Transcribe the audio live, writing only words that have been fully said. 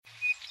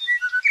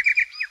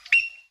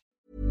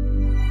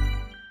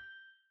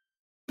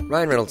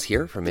Ryan Reynolds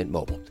here from Mint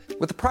Mobile.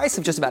 With the price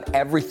of just about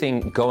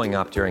everything going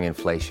up during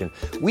inflation,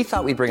 we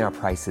thought we'd bring our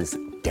prices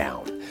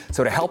down.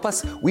 So to help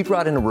us, we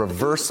brought in a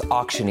reverse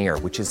auctioneer,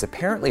 which is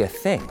apparently a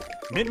thing.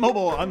 Mint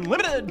Mobile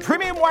Unlimited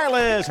Premium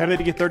Wireless. How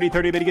to get 30,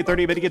 30, bit to get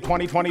 30, bit to get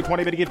 20, 20,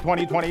 20, bit to get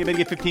 20, 20, bit to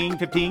get 15,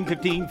 15,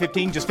 15,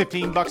 15, just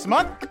 $15 a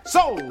month?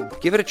 Sold!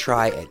 Give it a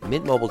try at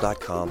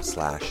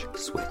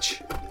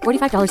mintmobile.com/switch.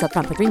 $45 up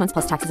front for 3 months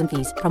plus taxes and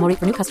fees. Promo rate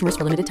for new customers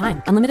for limited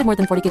time. Unlimited more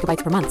than 40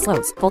 gigabytes per month.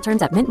 Slows full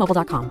terms at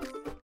mintmobile.com.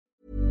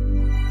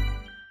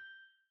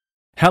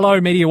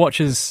 Hello, Media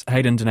Watchers.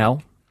 Hayden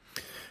Donnell.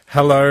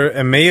 Hello,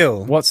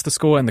 Emile. What's the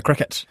score in the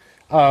cricket?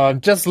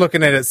 Just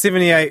looking at it,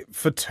 78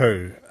 for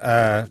 2.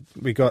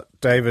 We got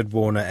David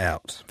Warner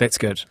out. That's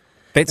good.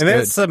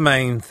 That's the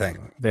main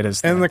thing. That is.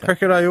 In the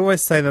cricket, I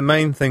always say the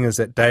main thing is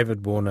that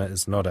David Warner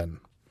is not in,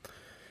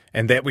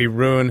 and that we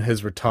ruin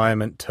his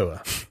retirement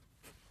tour.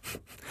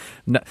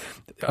 No,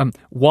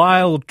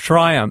 while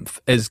triumph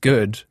is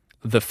good,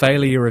 the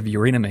failure of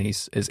your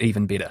enemies is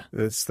even better.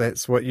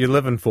 That's what you're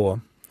living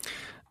for.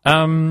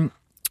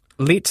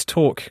 Let's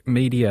talk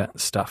media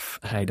stuff,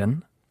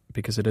 Hayden,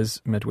 because it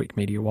is Midweek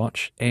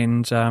Mediawatch.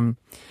 And,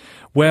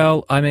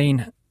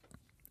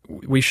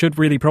 we should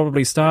really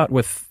probably start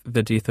with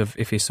the death of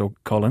Efeso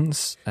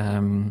Collins.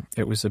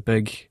 It was a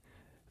big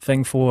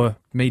thing for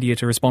media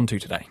to respond to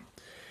today.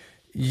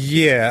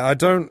 Yeah, I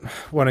don't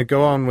want to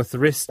go on with the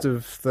rest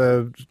of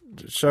the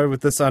show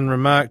with this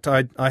unremarked.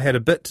 I had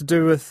a bit to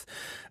do with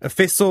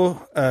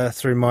Efeso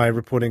through my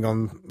reporting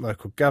on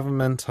local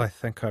government. I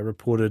think I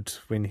reported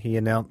when he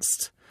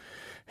announced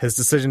his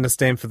decision to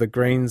stand for the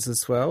Greens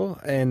as well.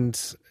 And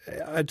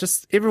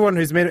everyone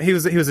who's met him, he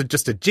was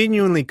just a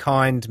genuinely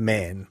kind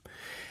man.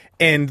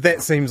 And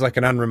that seems like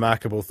an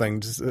unremarkable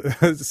thing.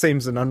 It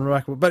seems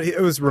unremarkable, but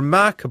it was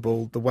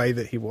remarkable the way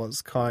that he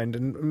was kind.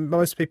 And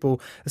most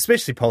people,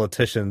 especially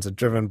politicians, are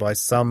driven by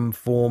some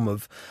form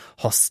of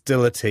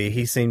hostility.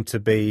 He seemed to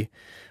be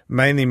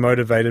mainly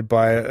motivated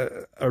by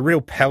a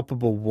real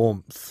palpable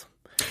warmth.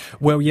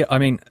 Well, yeah, I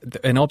mean,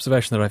 an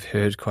observation that I've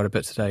heard quite a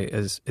bit today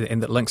is,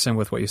 and that links in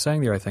with what you're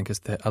saying there, I think, is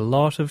that a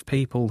lot of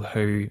people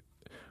who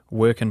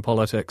work in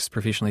politics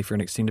professionally for an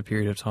extended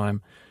period of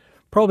time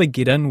probably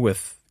get in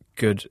with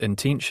good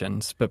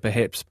intentions, but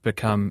perhaps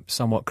become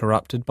somewhat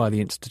corrupted by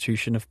the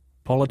institution of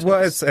politics.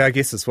 Well, I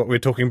guess it's what we were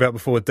talking about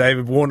before with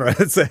David Warner.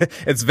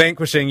 It's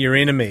vanquishing your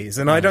enemies.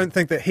 And I don't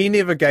think that he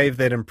never gave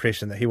that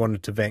impression that he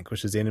wanted to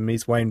vanquish his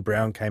enemies. Wayne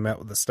Brown came out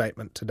with a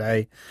statement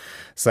today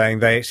saying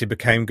they actually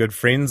became good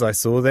friends. I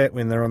saw that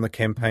when they were on the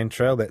campaign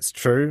trail. That's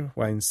true.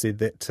 Wayne said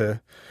that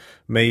to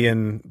me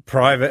in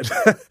private,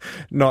 it's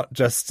not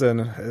just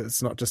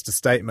a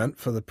statement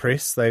for the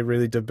press. They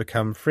really did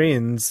become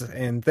friends,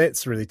 and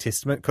that's really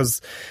testament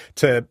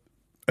to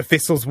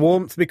Efeso's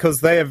warmth, because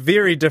they are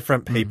very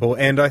different people.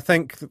 And I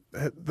think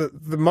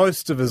the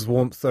most of his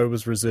warmth, though,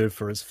 was reserved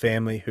for his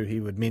family, who he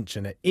would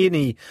mention at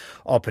any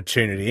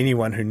opportunity.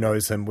 Anyone who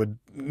knows him would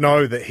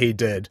know that he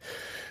did.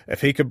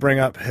 If he could bring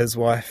up his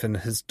wife and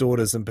his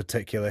daughters in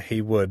particular,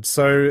 he would.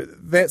 So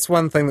that's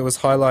one thing that was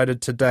highlighted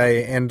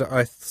today. And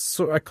I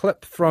saw a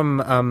clip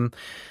from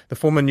the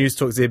former News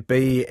Talk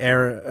ZB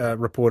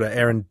reporter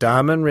Aaron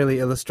Darman really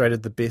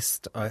illustrated the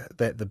best, I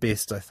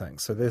think.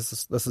 So this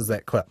is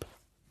that clip.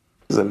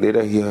 There's a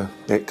letter here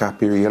that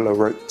Gabriella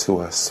wrote to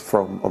us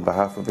on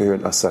behalf of her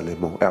and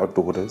Asalemo, our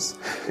daughters.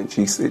 And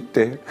she said,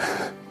 "Dad,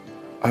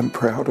 I'm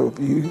proud of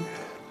you."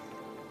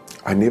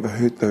 I never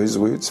heard those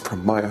words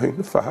from my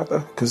own father,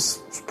 because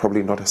it's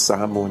probably not a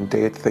Samoan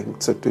dad thing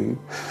to do,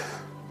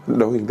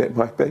 knowing that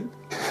my baby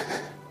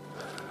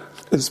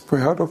is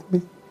proud of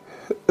me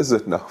is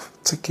enough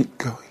to keep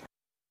going.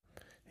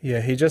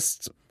 Yeah, he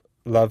just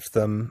loved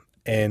them,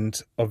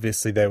 and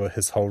obviously they were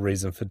his whole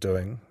reason for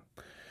doing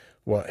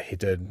what he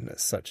did.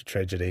 It's such a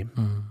tragedy.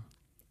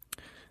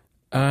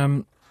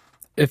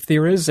 If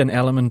there is an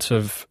element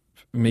of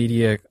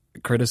media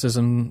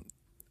criticism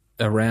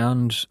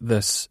around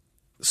this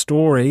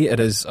story,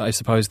 it is, I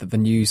suppose, that the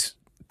news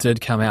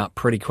did come out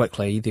pretty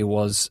quickly. There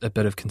was a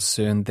bit of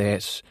concern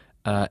that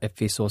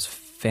Efeso's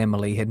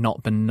family had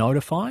not been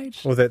notified.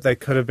 Or that they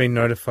could have been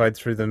notified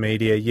through the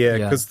media,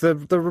 because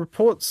the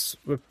reports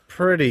were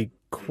pretty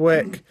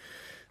quick.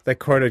 They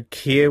quoted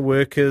care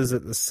workers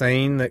at the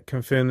scene that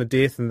confirmed the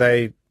death, and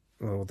the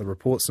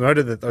reports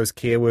noted that those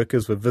care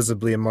workers were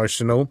visibly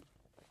emotional.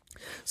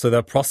 So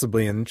they're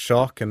possibly in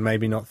shock and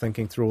maybe not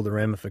thinking through all the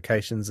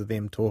ramifications of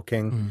them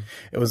talking.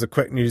 It was a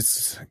quick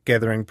news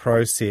gathering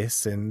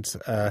process, and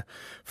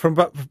from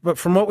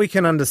what we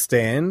can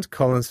understand,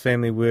 Colin's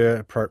family were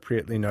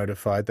appropriately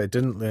notified. They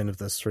didn't learn of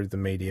this through the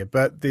media,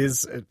 but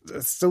there's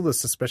still the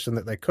suspicion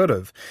that they could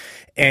have,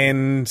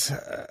 and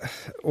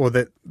or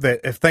that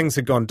if things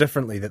had gone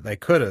differently, that they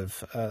could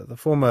have. The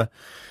former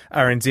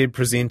RNZ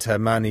presenter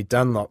Marnie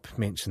Dunlop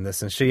mentioned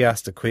this, and she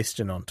asked a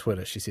question on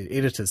Twitter. She said,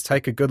 "Editors,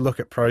 take a good look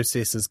at processes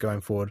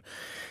going forward.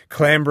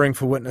 Clambering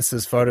for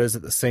witnesses' photos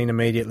at the scene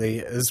immediately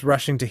is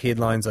rushing to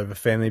headlines over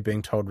family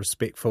being told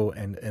respectful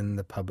and in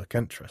the public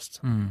interest."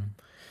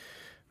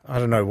 I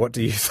don't know. What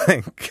do you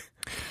think?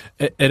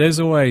 It is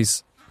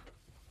always...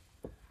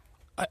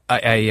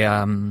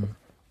 I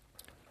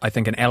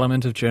think an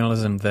element of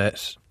journalism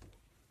that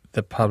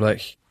the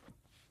public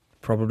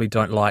probably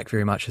don't like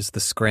very much is the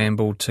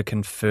scramble to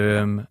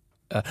confirm.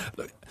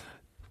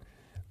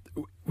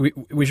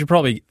 We should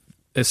probably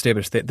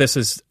establish that this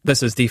is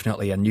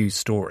definitely a news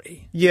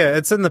story. Yeah,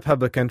 it's in the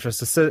public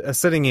interest. A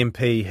sitting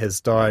MP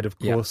has died, of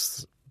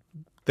course.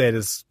 That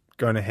is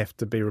going to have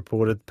to be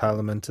reported.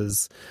 Parliament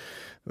is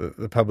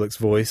the public's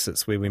voice.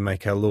 It's where we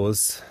make our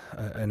laws.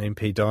 An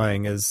MP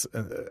dying is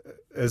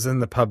in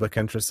the public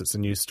interest. It's a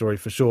news story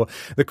for sure.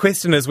 The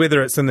question is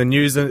whether it's in the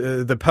news,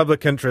 the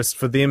public interest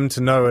for them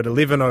to know at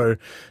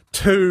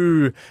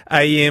 11:02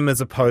 a.m. as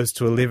opposed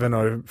to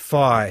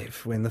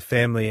 11:05 when the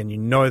family, and you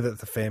know that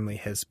the family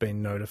has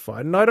been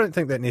notified. And I don't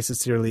think that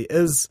necessarily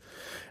is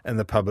in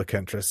the public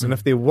interest. And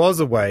if there was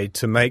a way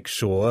to make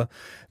sure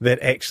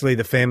that actually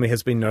the family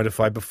has been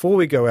notified before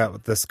we go out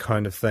with this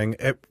kind of thing,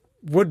 it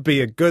would be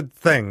a good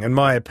thing, in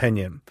my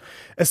opinion,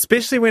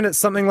 especially when it's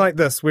something like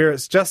this, where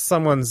it's just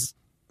someone's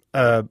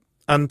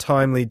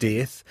untimely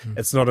death.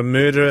 It's not a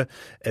murder.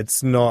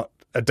 It's not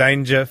a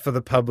danger for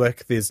the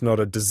public. There's not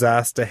a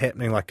disaster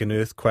happening like an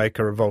earthquake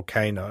or a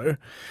volcano.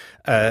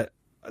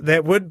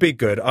 That would be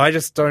good. I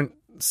just don't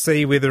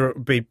see whether it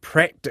would be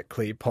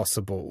practically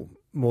possible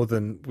more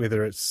than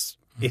whether it's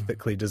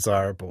ethically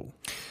desirable.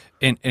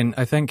 And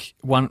I think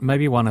one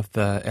of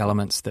the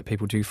elements that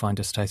people do find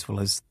distasteful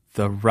is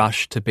the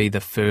rush to be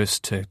the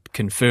first to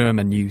confirm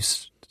a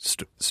news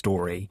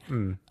story,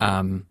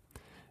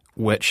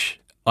 which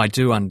I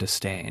do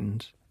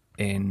understand.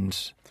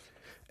 And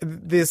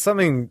there's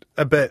something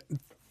a bit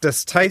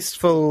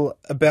distasteful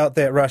about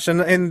that rush. And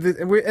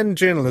in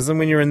journalism,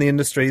 when you're in the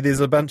industry, there's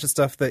a bunch of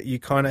stuff that you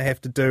kind of have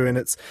to do, and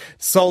it's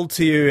sold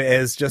to you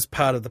as just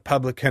part of the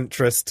public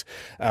interest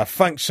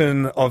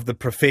function of the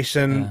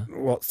profession,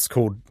 what's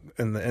called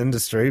in the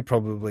industry,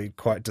 probably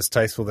quite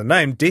distasteful, the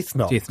name Death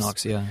Knocks. Death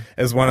Knocks, yeah.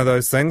 Is one of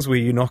those things where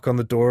you knock on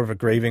the door of a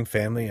grieving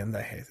family and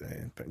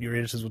your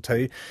editors will tell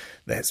you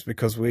that's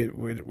because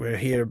we're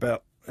here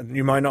about, and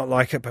you might not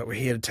like it, but we're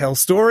here to tell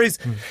stories.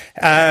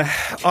 I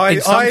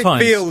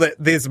feel that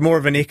there's more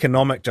of an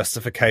economic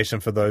justification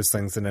for those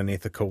things than an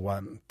ethical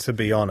one, to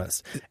be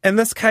honest. In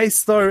this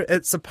case, though,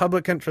 it's a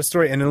public interest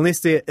story, and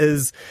unless there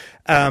is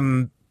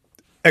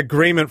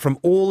agreement from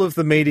all of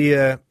the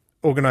media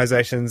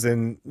organisations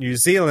in New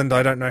Zealand,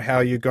 I don't know how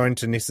you're going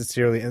to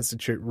necessarily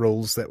institute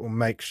rules that will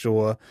make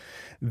sure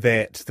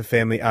that the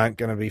family aren't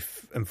going to be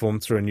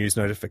informed through a news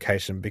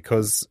notification.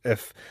 Because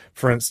if,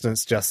 for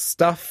instance, Just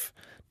Stuff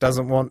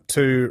doesn't want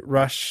to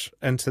rush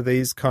into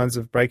these kinds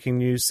of breaking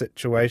news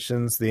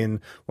situations,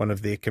 then one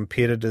of their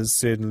competitors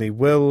certainly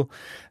will.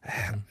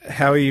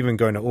 How are you even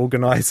going to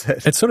organise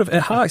it? It's sort of,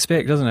 it harks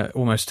back, doesn't it,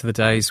 almost to the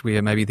days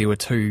where maybe there were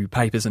two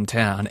papers in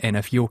town, and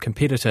if your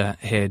competitor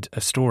had a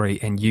story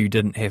and you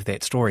didn't have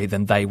that story,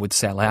 then they would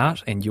sell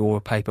out and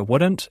your paper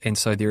wouldn't. And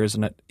so there is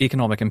an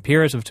economic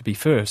imperative to be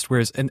first.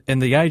 Whereas in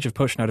the age of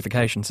push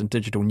notifications and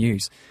digital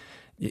news,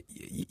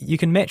 you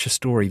can match a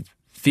story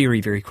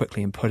very, very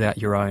quickly and put out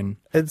your own.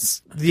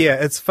 It's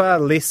far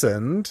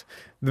lessened,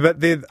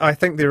 but I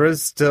think there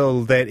is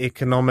still that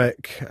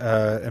economic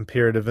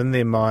imperative in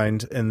their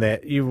mind, in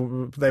that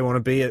they want to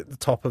be at the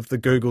top of the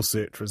Google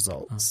search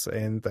results,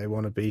 and they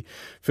want to be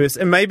first.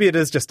 And maybe it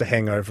is just a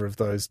hangover of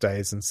those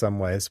days in some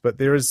ways, but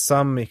there is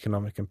some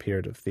economic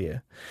imperative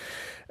there.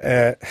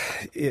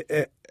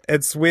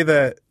 It's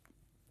whether...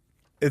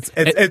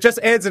 It just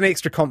adds an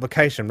extra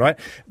complication, right?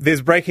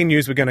 There's breaking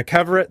news, we're going to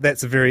cover it.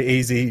 That's a very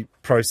easy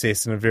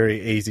process and a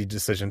very easy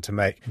decision to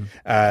make.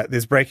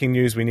 There's breaking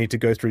news, we need to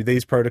go through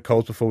these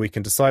protocols before we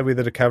can decide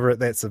whether to cover it.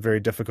 That's a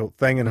very difficult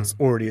thing, and it's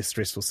already a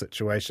stressful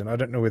situation. I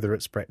don't know whether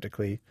it's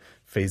practically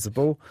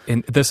feasible.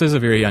 And this is a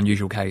very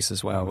unusual case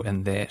as well,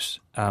 in that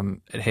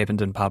it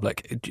happened in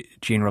public.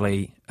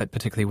 Generally,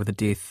 particularly with a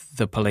death,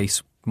 the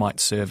police might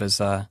serve as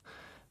the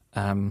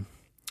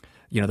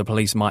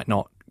police might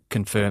not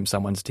confirm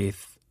someone's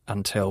death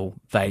until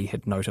they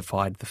had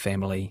notified the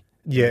family.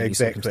 Yeah,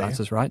 exactly.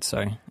 Circumstances, right?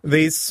 So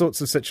these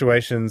sorts of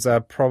situations are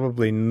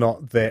probably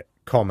not that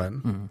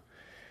common.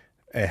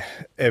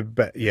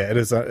 But yeah, it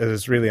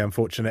is really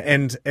unfortunate.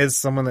 And as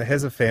someone that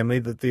has a family,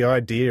 that the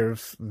idea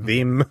of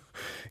them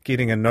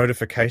getting a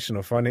notification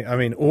or finding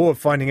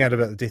out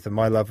about the death of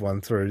my loved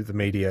one through the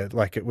media,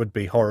 like, it would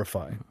be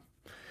horrifying.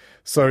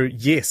 So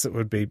yes, it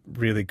would be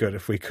really good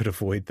if we could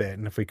avoid that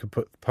and if we could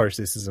put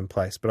processes in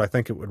place. But I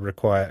think it would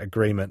require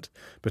agreement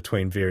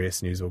between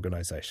various news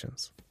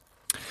organisations.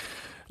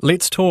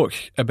 Let's talk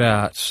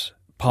about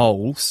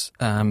polls.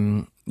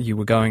 You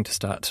were going to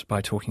start by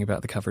talking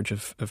about the coverage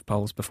of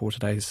polls before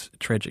today's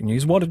tragic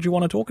news. What did you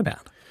want to talk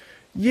about?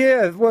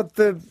 Yeah, well,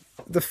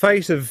 the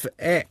fate of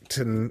ACT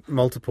and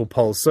multiple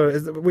polls.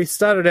 So we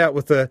started out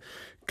with a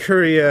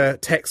Courier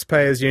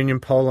Taxpayers Union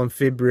poll on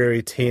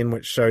February 10,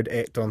 which showed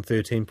ACT on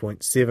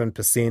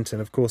 13.7%.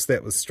 And of course,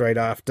 that was straight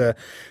after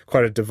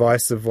quite a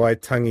divisive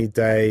Waitangi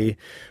Day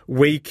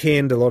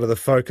weekend. A lot of the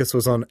focus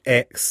was on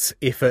ACT's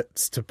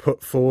efforts to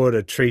put forward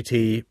a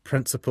treaty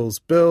principles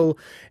bill,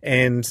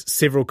 and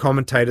several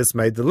commentators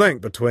made the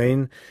link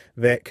between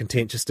that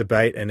contentious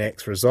debate and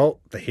ACT's result.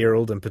 The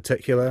Herald in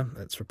particular,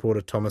 its reporter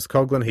Thomas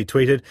Coughlin, he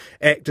tweeted,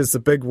 "ACT is the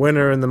big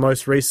winner in the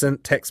most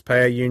recent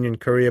Taxpayer Union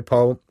Courier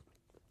poll.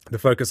 The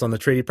focus on the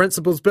Treaty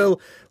Principles Bill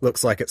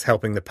looks like it's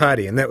helping the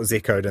party," and that was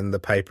echoed in the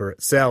paper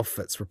itself.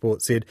 Its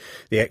report said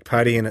the ACT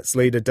Party and its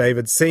leader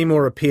David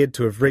Seymour appeared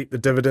to have reaped the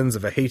dividends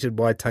of a heated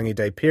Waitangi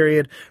Day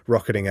period,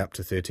 rocketing up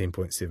to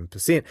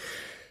 13.7%.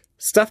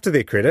 Stuff to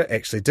their credit,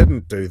 actually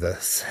didn't do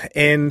this,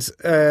 and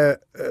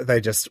they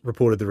just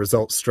reported the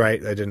results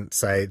straight. They didn't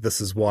say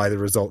this is why the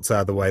results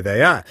are the way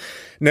they are.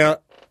 Now,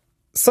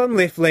 some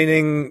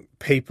left-leaning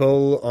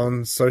people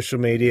on social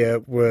media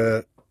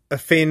were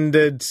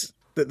offended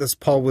that this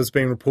poll was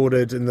being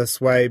reported in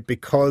this way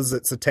because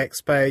it's a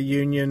taxpayer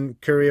union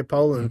courier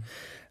poll. And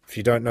if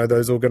you don't know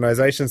those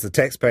organisations, the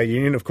taxpayer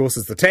union, of course,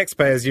 is the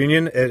taxpayers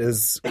union. It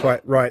is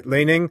quite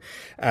right-leaning.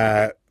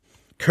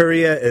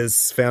 Courier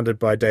is founded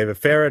by David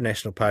Farrar,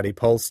 National Party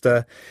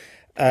pollster.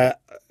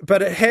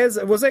 But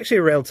it was actually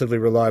a relatively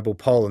reliable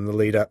poll in the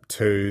lead up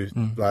to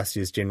last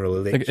year's general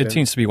election. It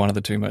tends to be one of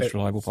the two most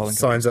reliable polling codes.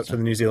 Signs up to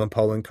the New Zealand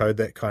polling code,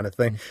 that kind of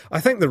thing. I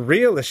think the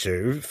real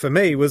issue for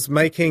me was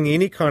making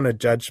any kind of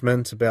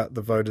judgment about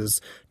the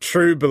voters'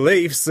 true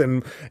beliefs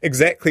and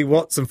exactly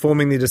what's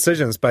informing their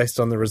decisions based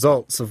on the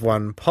results of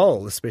one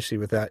poll, especially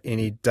without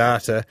any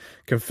data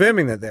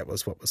confirming that that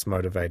was what was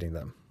motivating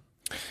them.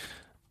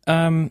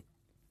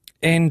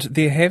 And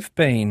there have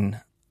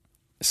been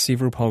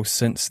several polls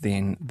since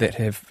then that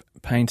have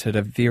painted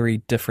a very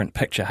different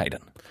picture,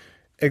 Hayden.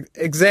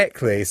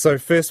 Exactly. So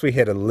first we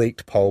had a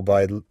leaked poll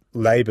by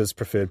Labour's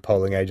preferred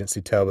polling agency,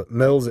 Talbot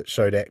Mills. It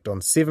showed ACT on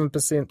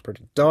 7%,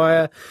 pretty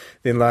dire.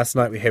 Then last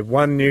night we had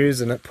One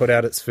News, and it put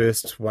out its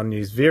first One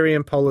News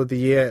variant poll of the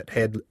year. It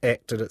had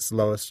ACT at its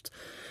lowest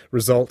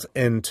result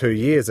in 2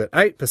 years at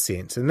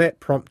 8%, and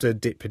that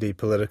prompted Deputy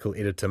Political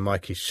Editor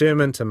Mikey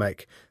Sherman to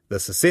make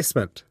this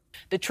assessment.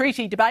 The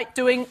treaty debate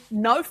doing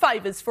no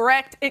favours for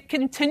ACT. It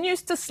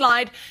continues to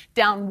slide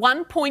down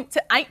 1 point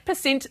to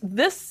 8%.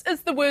 This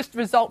is the worst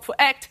result for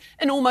ACT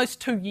in almost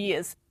 2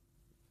 years.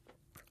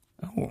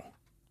 Oh.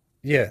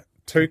 Yeah,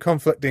 two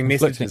conflicting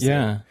messages.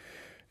 Yeah.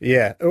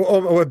 Yeah,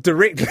 or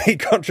directly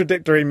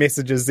contradictory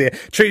messages there.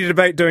 Treaty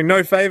debate doing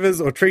no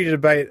favours, or treaty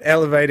debate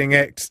elevating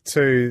ACT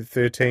to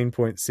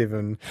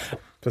 13.7%.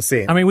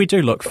 I mean, we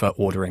do look for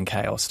order and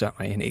chaos, don't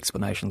we, and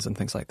explanations and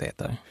things like that,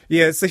 though.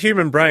 Yeah, it's the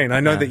human brain. I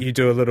know that you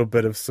do a little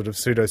bit of sort of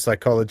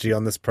pseudo-psychology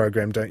on this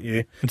program, don't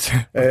you,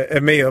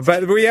 Emile?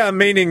 But we are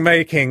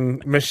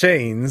meaning-making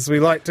machines. We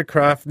like to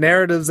craft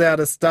narratives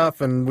out of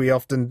stuff, and we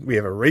have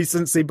a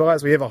recency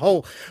bias. We have a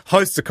whole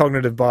host of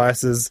cognitive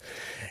biases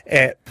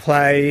at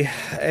play.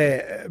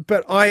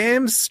 But I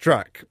am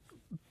struck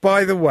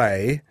by the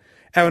way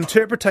our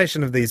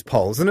interpretation of these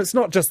polls, and it's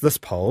not just this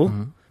poll,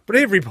 but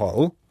every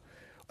poll,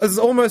 it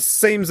almost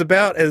seems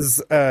about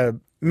as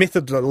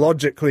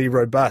methodologically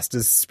robust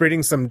as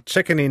spreading some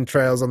chicken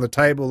entrails on the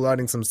table,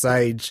 lighting some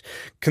sage,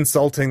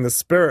 consulting the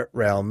spirit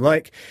realm.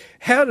 Like,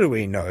 how do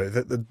we know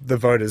that the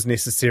voters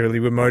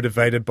necessarily were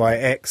motivated by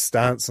ACT's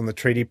stance on the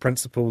Treaty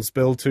Principles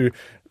Bill to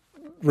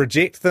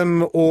reject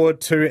them or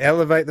to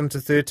elevate them to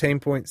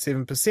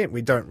 13.7%.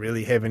 We don't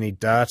really have any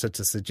data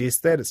to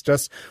suggest that. It's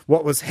just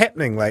what was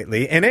happening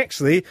lately. And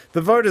actually,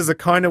 the voters are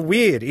kind of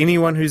weird.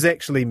 Anyone who's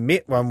actually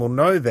met one will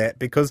know that,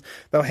 because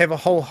they'll have a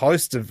whole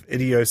host of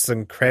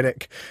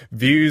idiosyncratic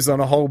views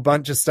on a whole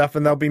bunch of stuff,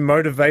 and they'll be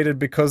motivated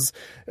because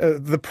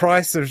the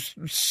price of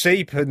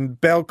sheep in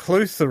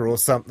Balclutha or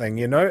something,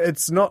 you know?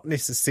 It's not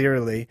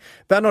necessarily...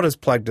 They're not as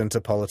plugged into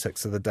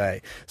politics of the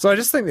day. So I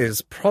just think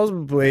there's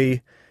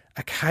probably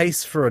a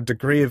case for a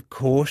degree of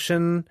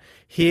caution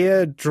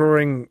here,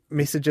 drawing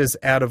messages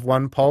out of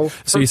one poll.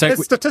 So you say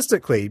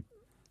statistically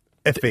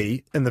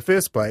iffy in the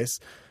first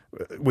place.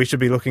 We should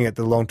be looking at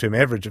the long-term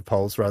average of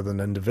polls rather than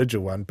an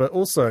individual one, but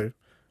also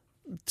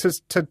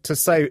to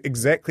say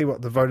exactly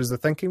what the voters are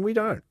thinking, we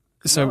don't.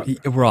 So,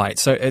 right.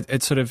 So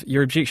it's sort of,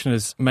 your objection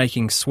is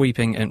making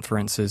sweeping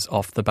inferences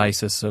off the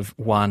basis of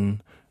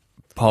one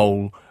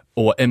poll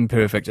or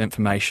imperfect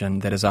information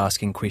that is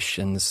asking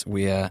questions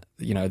where,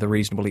 you know, the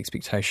reasonable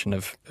expectation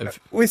of...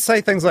 We say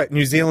things like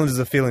New Zealanders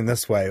are feeling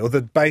this way, or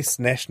the base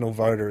national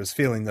voter is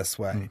feeling this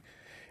way.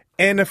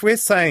 And if we're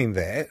saying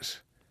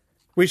that,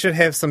 we should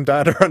have some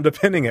data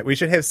underpinning it. We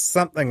should have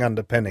something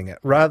underpinning it,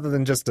 rather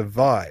than just a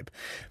vibe.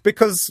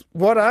 Because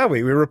what are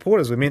we? We're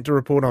reporters. We're meant to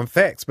report on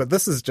facts. But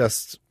this is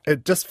just...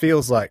 It just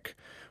feels like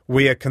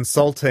we are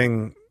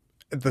consulting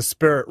the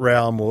spirit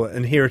realm or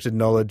inherited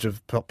knowledge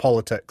of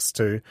politics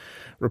to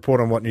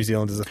report on what New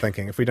Zealanders are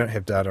thinking if we don't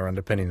have data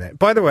underpinning that.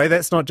 By the way,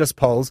 that's not just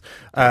polls.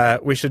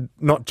 We should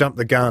not jump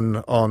the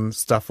gun on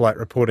stuff like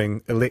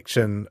reporting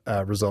election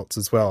results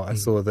as well. I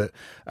saw that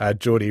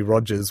Geordie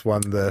Rogers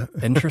won the...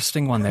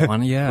 Interesting one, that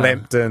one, yeah.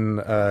 Lambton,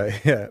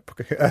 the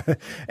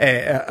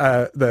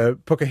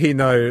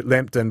Pukahino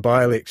Lambton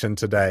by-election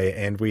today,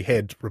 and we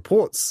had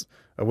reports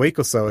a week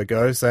or so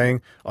ago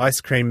saying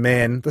Ice Cream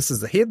Man, this is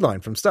the headline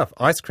from Stuff,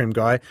 Ice Cream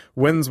Guy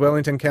wins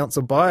Wellington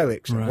Council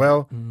by-election. Right.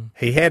 Well,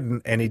 he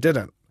hadn't and he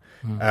didn't.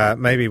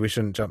 Maybe we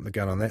shouldn't jump the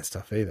gun on that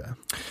stuff either.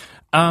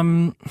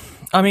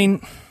 I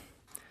mean,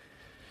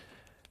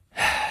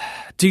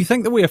 do you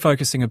think that we are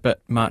focusing a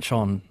bit much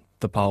on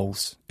the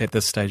polls at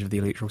this stage of the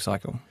electoral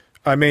cycle?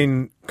 I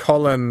mean,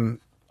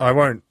 Colin, I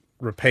won't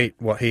repeat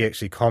what he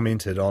actually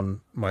commented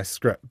on my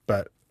script,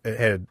 but it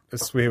had, I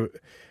swear,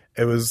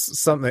 it was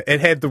something,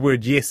 it had the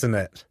word yes in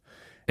it.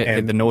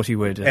 And the naughty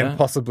word, and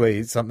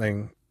possibly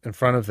something in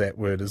front of that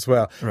word as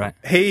well. Right.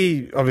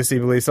 He obviously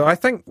believes so. I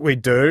think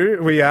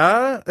we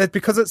are,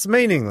 because it's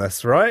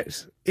meaningless,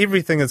 right?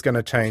 Everything is going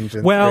to change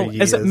in 3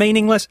 years. Is it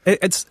meaningless?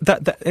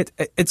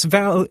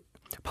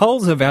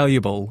 Polls are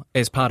valuable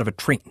as part of a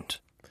trend.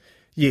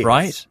 Yes.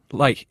 Right?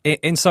 Like,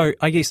 and so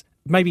I guess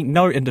maybe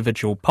no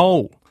individual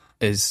poll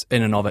is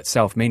in and of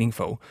itself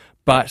meaningful,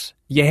 but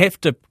you have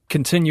to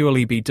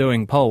continually be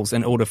doing polls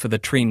in order for the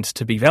trend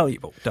to be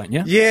valuable, don't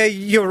you? Yeah,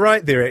 you're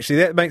right there, actually.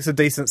 That makes a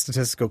decent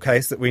statistical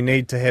case that we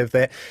need to have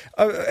that.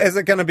 Is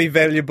it going to be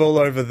valuable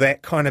over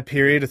that kind of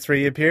period, a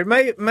 3-year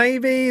period?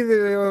 Maybe.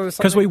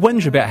 Because we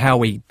whinge about how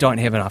we don't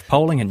have enough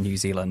polling in New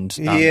Zealand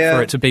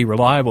for it to be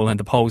reliable and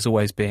the polls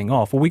always being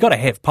off. Well, we got to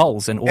have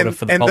polls in order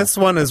for the polls. And this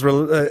one is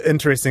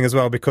interesting as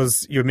well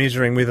because you're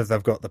measuring whether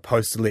they've got the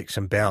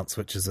post-election bounce,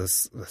 which is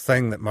the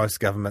thing that most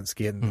governments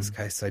get. In this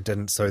case, they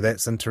didn't. So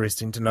that's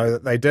interesting to know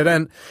that they didn't.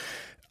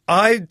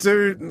 I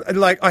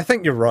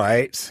think you're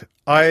right.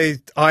 I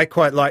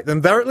quite like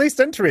them. They're at least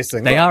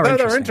interesting. They're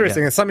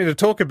interesting. Yeah. It's something to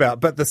talk about,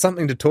 but the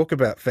something to talk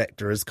about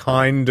factor is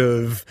kind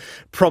of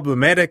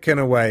problematic in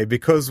a way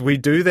because we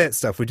do that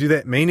stuff. We do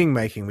that meaning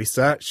making. We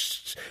start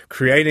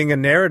creating a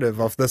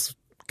narrative of this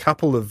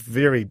couple of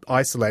very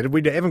isolated.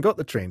 We haven't got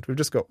the trend. We've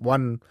just got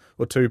 1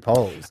 or 2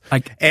 polls.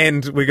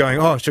 And we're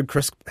going, should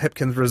Chris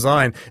Hipkins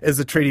resign? Is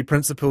the Treaty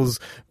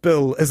Principles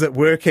Bill, is it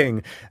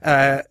working?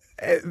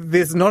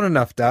 There's not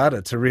enough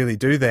data to really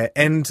do that.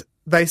 And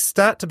they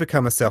start to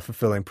become a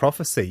self-fulfilling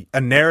prophecy.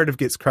 A narrative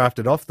gets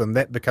crafted off them.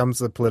 That becomes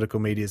the political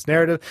media's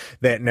narrative.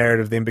 That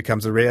narrative then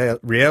becomes a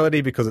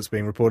reality because it's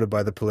being reported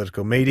by the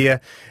political media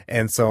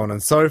and so on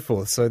and so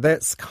forth. So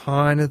that's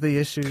kind of the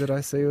issue that I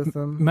see with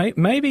them.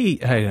 Maybe,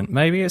 Hayden,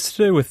 maybe it's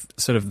to do with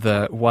sort of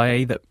the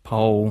way that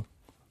poll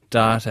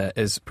data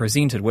is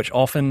presented, which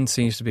often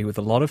seems to be with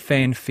a lot of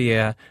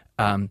fanfare.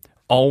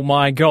 Oh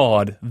my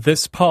God,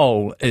 this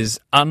poll is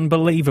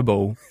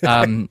unbelievable.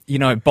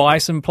 Buy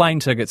some plane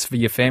tickets for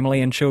your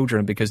family and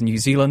children because New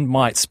Zealand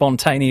might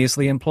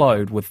spontaneously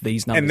implode with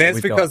these numbers. And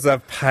that's because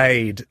they've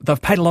paid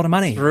a lot of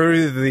money.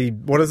 Through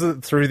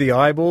the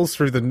eyeballs?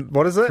 Through the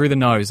nose.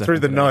 Through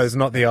the nose,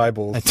 not the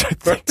eyeballs.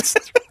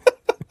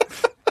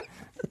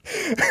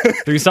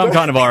 Through some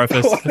kind of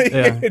orifice. What do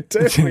you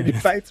do when you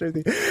pay through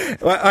the...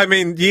 Well, I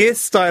mean,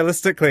 yes,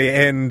 stylistically,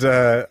 and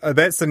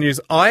that's the news.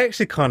 I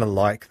actually kind of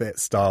like that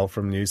style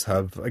from News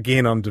Hub.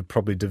 Again, I'm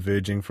probably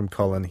diverging from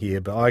Colin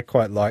here, but I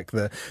quite like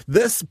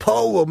this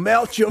poll will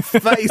melt your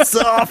face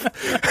off.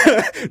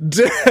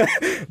 Do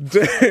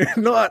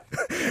not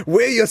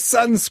wear your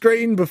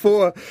sunscreen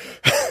before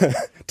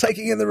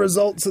taking in the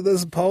results of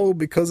this poll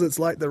because it's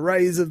like the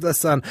rays of the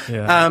sun.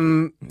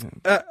 Yeah.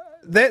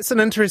 That's an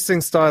interesting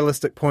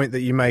stylistic point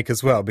that you make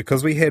as well,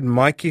 because we had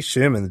Mikey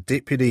Sherman, the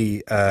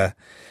deputy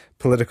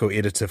political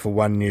editor for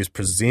One News,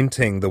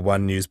 presenting the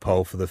One News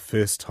poll for the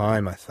first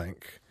time, I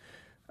think,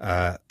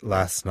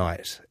 last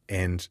night.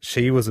 And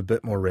she was a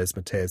bit more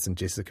razzmatazz than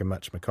Jessica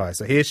Mutch Mackay.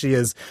 So here she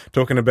is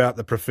talking about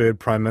the preferred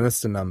Prime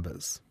Minister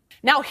numbers.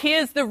 Now,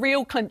 here's the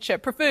real clincher.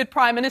 Preferred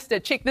Prime Minister,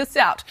 check this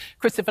out.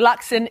 Christopher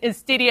Luxon is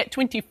steady at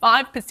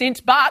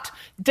 25%, but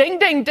ding,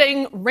 ding,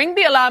 ding, ring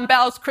the alarm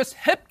bells. Chris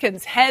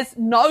Hipkins has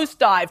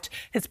nosedived.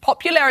 His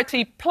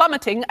popularity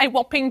plummeting a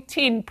whopping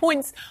 10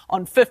 points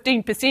on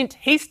 15%.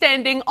 He's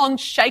standing on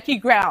shaky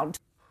ground.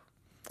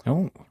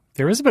 Oh,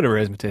 there is a bit of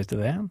razzmatazz to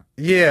that.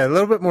 Yeah, a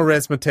little bit more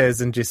razzmatazz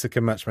than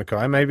Jessica Mutch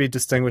Mackay, maybe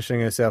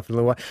distinguishing herself in a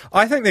little way.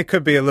 I think there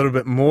could be a little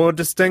bit more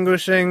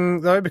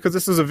distinguishing, though, because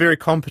this was a very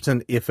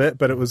competent effort,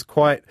 but it was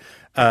quite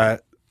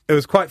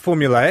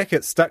formulaic.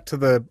 It stuck to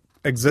the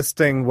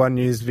existing One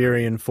News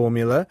variant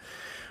formula.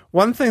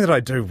 One thing that I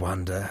do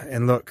wonder,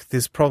 and look,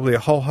 there's probably a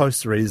whole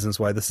host of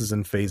reasons why this is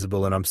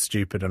infeasible and I'm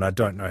stupid and I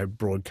don't know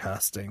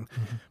broadcasting,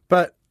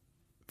 but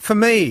for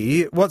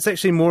me, what's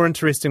actually more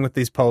interesting with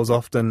these polls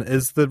often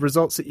is the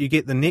results that you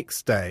get the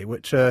next day,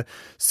 which are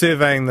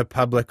surveying the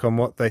public on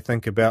what they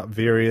think about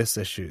various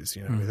issues,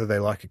 whether they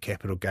like a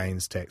capital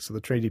gains tax or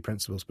the Treaty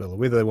Principles Bill, or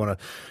whether they want a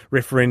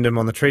referendum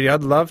on the treaty.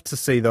 I'd love to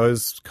see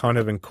those kind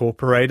of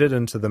incorporated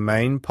into the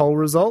main poll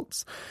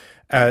results.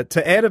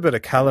 to add a bit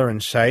of colour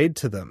and shade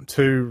to them,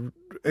 to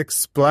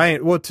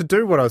explain, well, to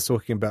do what I was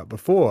talking about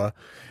before,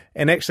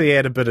 and actually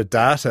add a bit of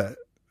data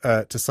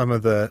to some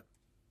of the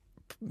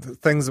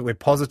things that we're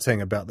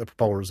positing about the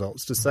poll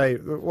results, to say,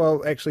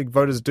 well, actually,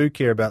 voters do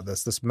care about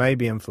this. This may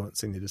be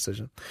influencing their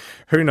decision.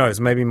 Who knows?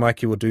 Maybe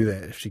Mikey will do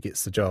that if she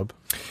gets the job.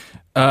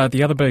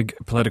 The other big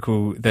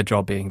political, their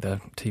job being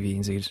the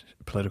TVNZ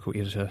political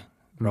editor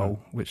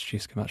role, which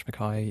Jessica March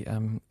Mackay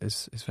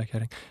is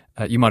vacating.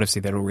 You might have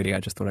said that already. I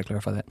just thought I'd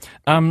clarify that.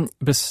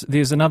 But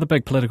there's another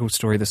big political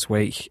story this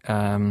week,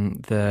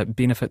 the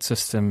benefit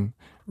system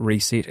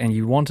reset, and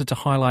you wanted to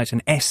highlight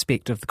an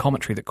aspect of the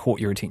commentary that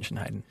caught your attention,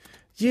 Hayden.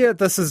 Yeah,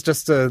 this is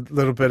just a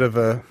little bit of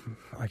a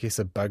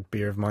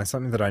bugbear of mine,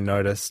 something that I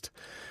noticed.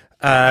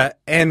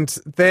 And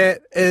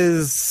that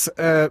is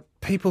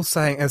people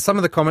saying, and some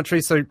of the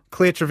commentary, so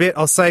Claire Trevette,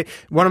 I'll say,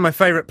 one of my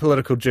favourite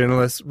political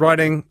journalists,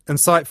 writing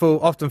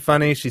insightful, often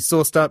funny, she's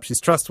sourced up,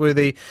 she's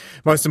trustworthy.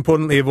 Most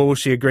importantly of all,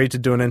 she agreed to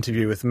do an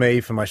interview with me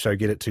for my show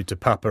Get It To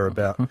Papa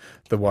about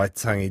the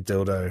Waitangi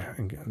dildo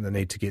and the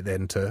need to get that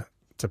into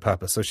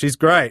Papa. So she's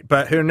great,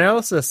 but her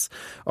analysis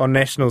on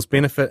National's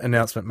benefit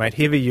announcement made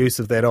heavy use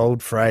of that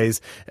old phrase,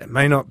 it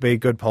may not be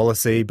good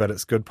policy, but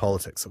it's good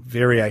politics,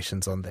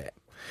 variations on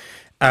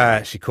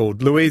that. She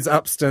called Louise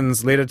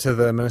Upston's letter to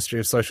the Ministry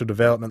of Social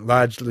Development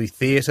largely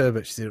theatre,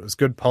 but she said it was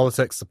good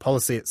politics. The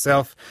policy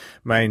itself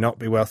may not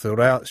be well thought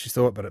out, she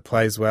thought, but it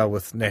plays well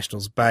with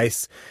National's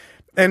base.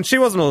 And she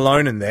wasn't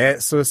alone in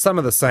that, so some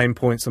of the same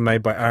points were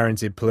made by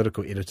RNZ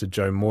political editor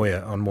Joe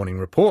Moyer on Morning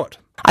Report.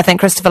 I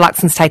think Christopher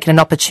Luxon's taken an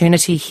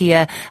opportunity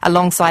here,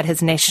 alongside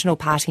his National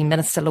Party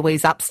Minister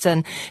Louise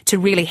Upston, to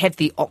really have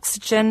the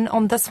oxygen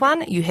on this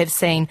one. You have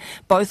seen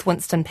both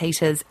Winston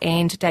Peters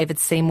and David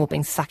Seymour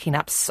being sucking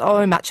up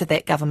so much of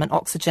that government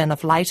oxygen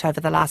of late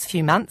over the last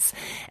few months,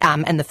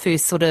 in the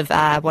first sort of,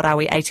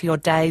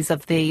 80-odd days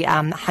of the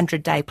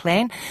 100-day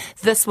plan.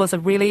 This was a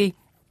really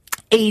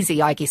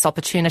easy, I guess,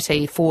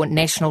 opportunity for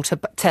National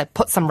to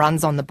put some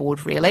runs on the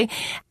board, really.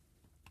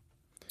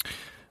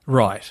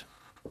 Right.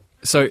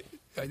 So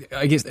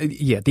I guess,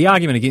 the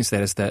argument against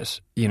that is that,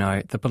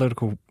 the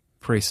political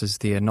press is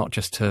there not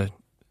just to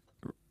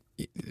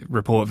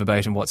report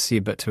verbatim what's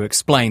said, but to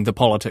explain the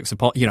politics of,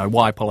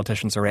 why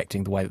politicians are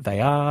acting the way that they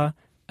are,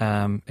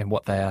 and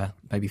what they are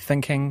maybe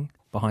thinking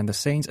behind the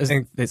scenes.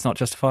 It's not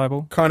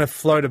justifiable? Kind of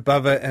float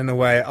above it in a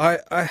way.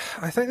 I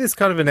think there's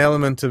kind of an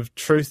element of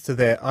truth to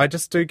that. I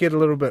just do get a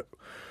little bit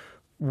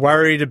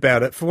worried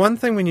about it. For one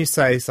thing, when you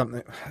say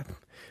something,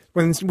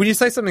 when you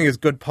say something is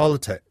good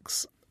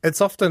politics, it's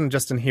often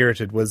just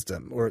inherited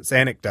wisdom, or it's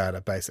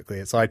anecdata, basically.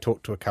 It's I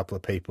talked to a couple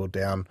of people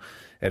down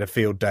at a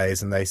field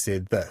days and they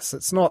said this.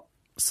 It's not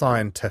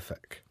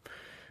scientific,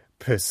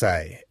 per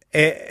se.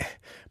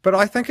 But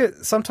I think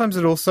sometimes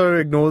it also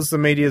ignores the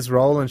media's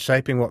role in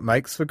shaping what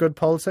makes for good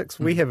politics.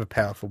 We have a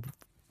powerful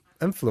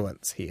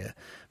influence here.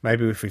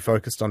 Maybe if we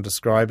focused on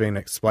describing and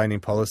explaining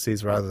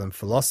policies rather than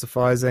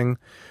philosophizing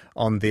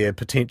on their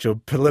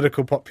potential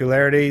political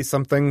popularity,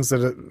 some things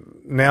that are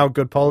now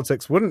good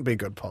politics wouldn't be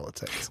good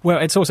politics. Well,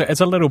 it's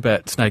a little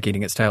bit snake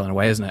eating its tail in a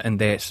way, isn't it? In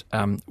that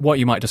what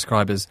you might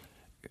describe as,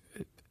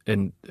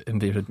 in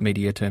inverted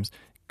media terms,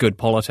 good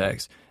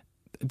politics,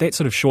 that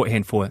sort of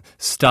shorthand for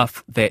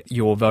stuff that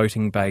your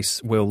voting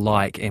base will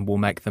like and will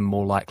make them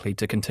more likely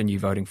to continue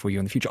voting for you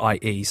in the future,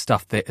 i.e.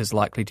 stuff that is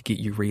likely to get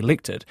you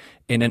re-elected.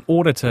 And in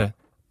order to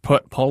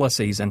put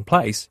policies in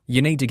place,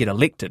 you need to get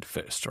elected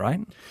first,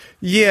 right?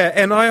 Yeah,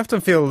 and I often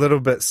feel a little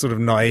bit sort of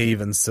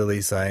naive and silly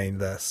saying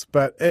this,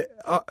 but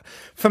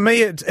for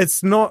me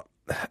it's not.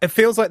 It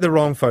feels like the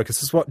wrong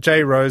focus. It's what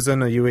Jay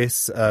Rosen, a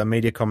US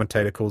media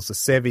commentator, calls the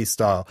savvy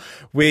style,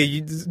 where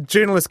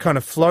journalists kind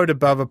of float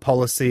above a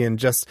policy and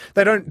just,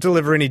 they don't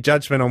deliver any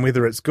judgment on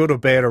whether it's good or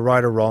bad or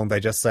right or wrong.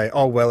 They just say,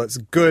 oh, well, it's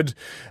good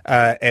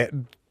at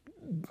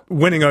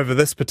winning over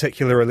this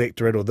particular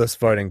electorate or this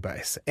voting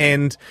base.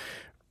 And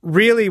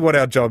really what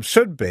our job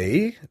should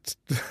be,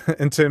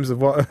 in terms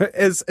of what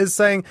is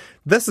saying,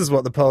 this is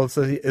what the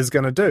policy is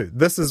going to do.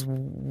 This is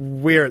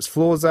where its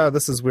flaws are.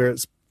 This is where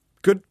its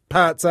good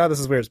parts are, this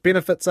is where its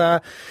benefits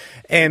are,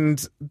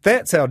 and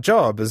that's our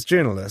job as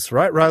journalists,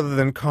 right? Rather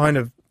than kind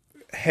of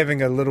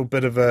having a little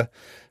bit of a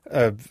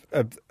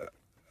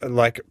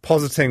like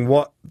positing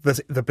what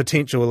the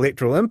potential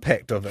electoral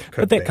impact of it could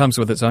be. But that comes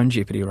with its own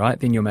jeopardy, right?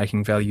 Then you're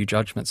making value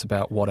judgments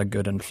about what are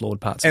good and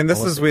flawed parts and of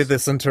policies. And this is where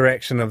this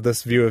interaction of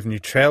this view of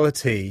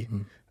neutrality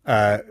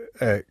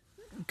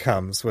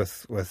comes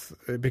with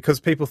because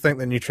people think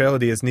that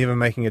neutrality is never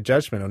making a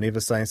judgment or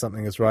never saying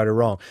something is right or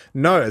wrong.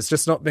 No, it's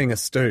just not being a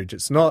stooge.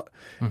 It's not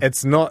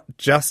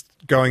just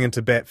going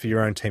into bat for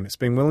your own team. It's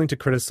being willing to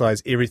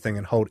criticize everything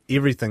and hold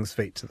everything's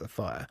feet to the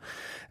fire.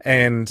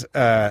 And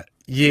I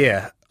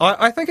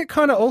think it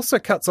kind of also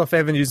cuts off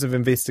avenues of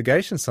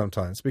investigation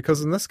sometimes,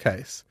 because in this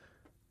case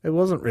it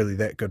wasn't really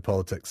that good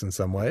politics in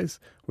some ways.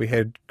 We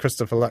had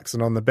Christopher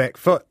Luxon on the back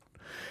foot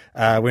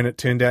when it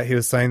turned out he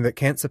was saying that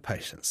cancer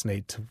patients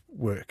need to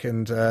work.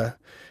 And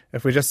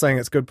if we're just saying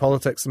it's good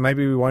politics,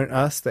 maybe we won't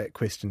ask that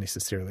question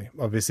necessarily.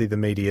 Obviously the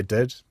media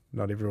did.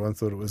 not everyone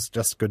thought it was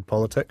just good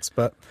politics,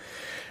 but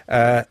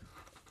that's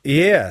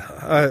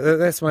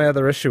my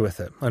other issue with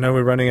it. I know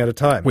we're running out of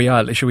time. We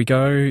are. Should we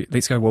go?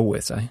 Let's go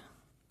Woolworths, eh?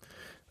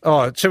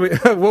 Oh, should we?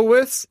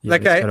 Woolworths? Yeah,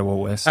 okay. Let's go to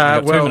Woolworths.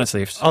 We've got 2 minutes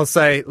left. I'll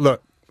say,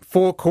 look,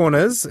 Four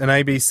Corners, an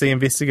ABC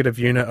investigative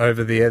unit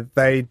over there,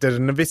 they did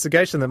an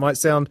investigation that might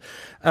sound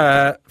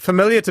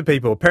familiar to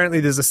people.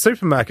 Apparently there's a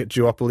supermarket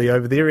duopoly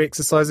over there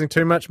exercising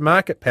too much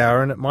market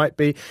power, and it might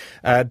be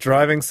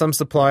driving some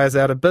suppliers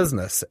out of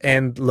business.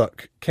 And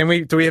look, do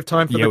we have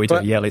time for the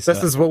clip? Yeah, let's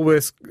This is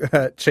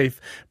Woolworths Chief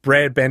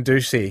Brad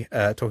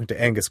Banducci talking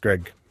to Angus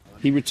Grigg.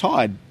 He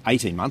retired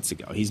 18 months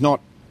ago. He's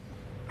not...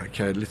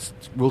 Okay,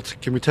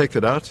 can we take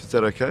that out? Is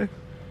that okay?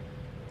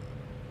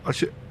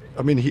 He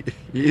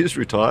is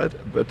retired,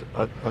 but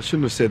I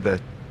shouldn't have said that,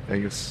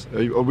 Angus.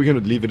 Are we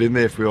going to leave it in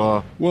there if we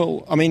are?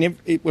 Well,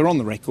 we're on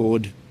the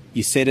record.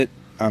 You said it.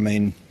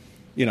 Let's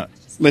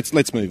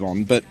move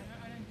on. But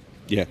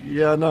yeah.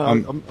 Yeah,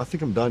 no, I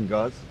think I'm done,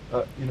 guys.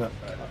 I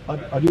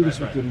do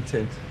this with good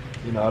intent.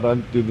 I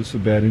don't do this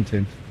with bad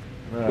intent.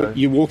 No.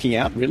 You're walking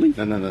out, really?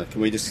 No. Can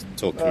we just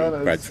talk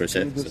through Brad for a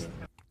second?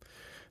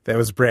 That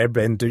was Brad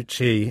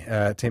Banducci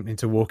attempting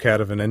to walk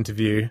out of an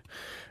interview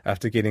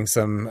after getting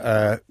some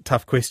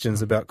tough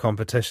questions about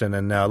competition.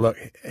 And now, look,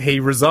 he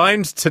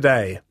resigned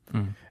today.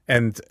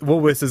 And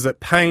Woolworths is at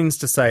pains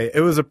to say it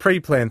was a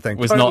pre-planned thing.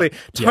 Totally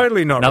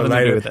not nothing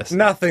related. To do with this.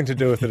 Nothing to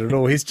do with it at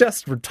all. He's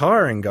just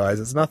retiring, guys.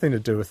 It's nothing to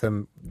do with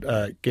him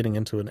getting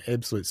into an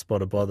absolute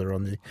spot of bother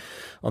on the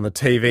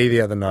TV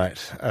the other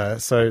night.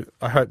 So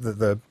I hope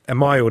that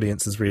my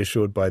audience is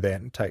reassured by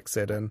that and takes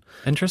that in.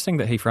 Interesting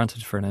that he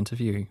fronted for an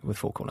interview with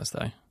Four Corners,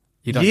 though.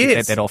 You don't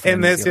get that often.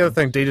 And that's the other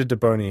thing. Dita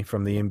DeBoni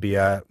from the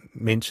NBR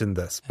mentioned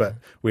this, but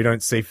we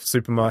don't see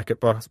supermarket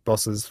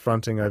bosses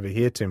fronting over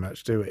here too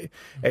much, do we?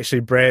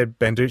 Actually, Brad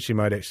Banducci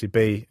might actually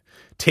be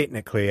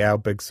technically our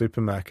big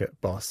supermarket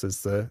boss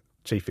as the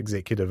chief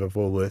executive of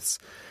Woolworths,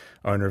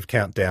 owner of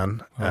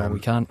Countdown.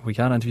 We can't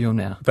interview him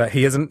now. But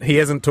he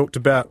hasn't talked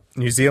about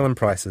New Zealand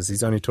prices.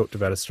 He's only talked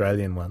about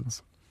Australian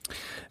ones.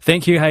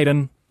 Thank you,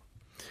 Hayden.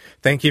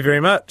 Thank you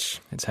very much.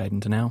 It's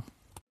Hayden Donnell.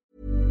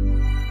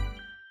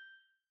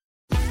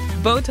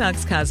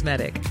 Botox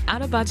Cosmetic,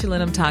 out of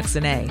botulinum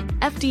toxin A,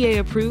 FDA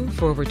approved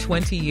for over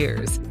 20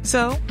 years.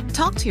 So,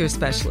 talk to your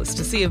specialist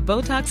to see if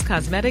Botox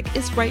Cosmetic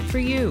is right for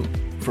you.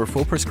 For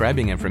full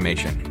prescribing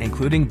information,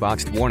 including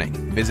boxed warning,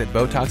 visit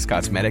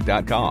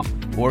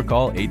BotoxCosmetic.com or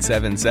call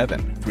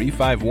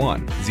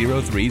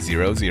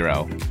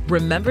 877-351-0300.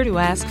 Remember to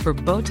ask for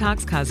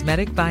Botox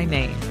Cosmetic by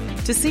name.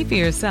 To see for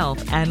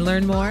yourself and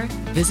learn more,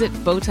 visit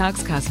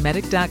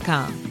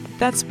BotoxCosmetic.com.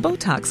 That's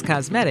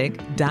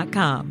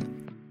BotoxCosmetic.com.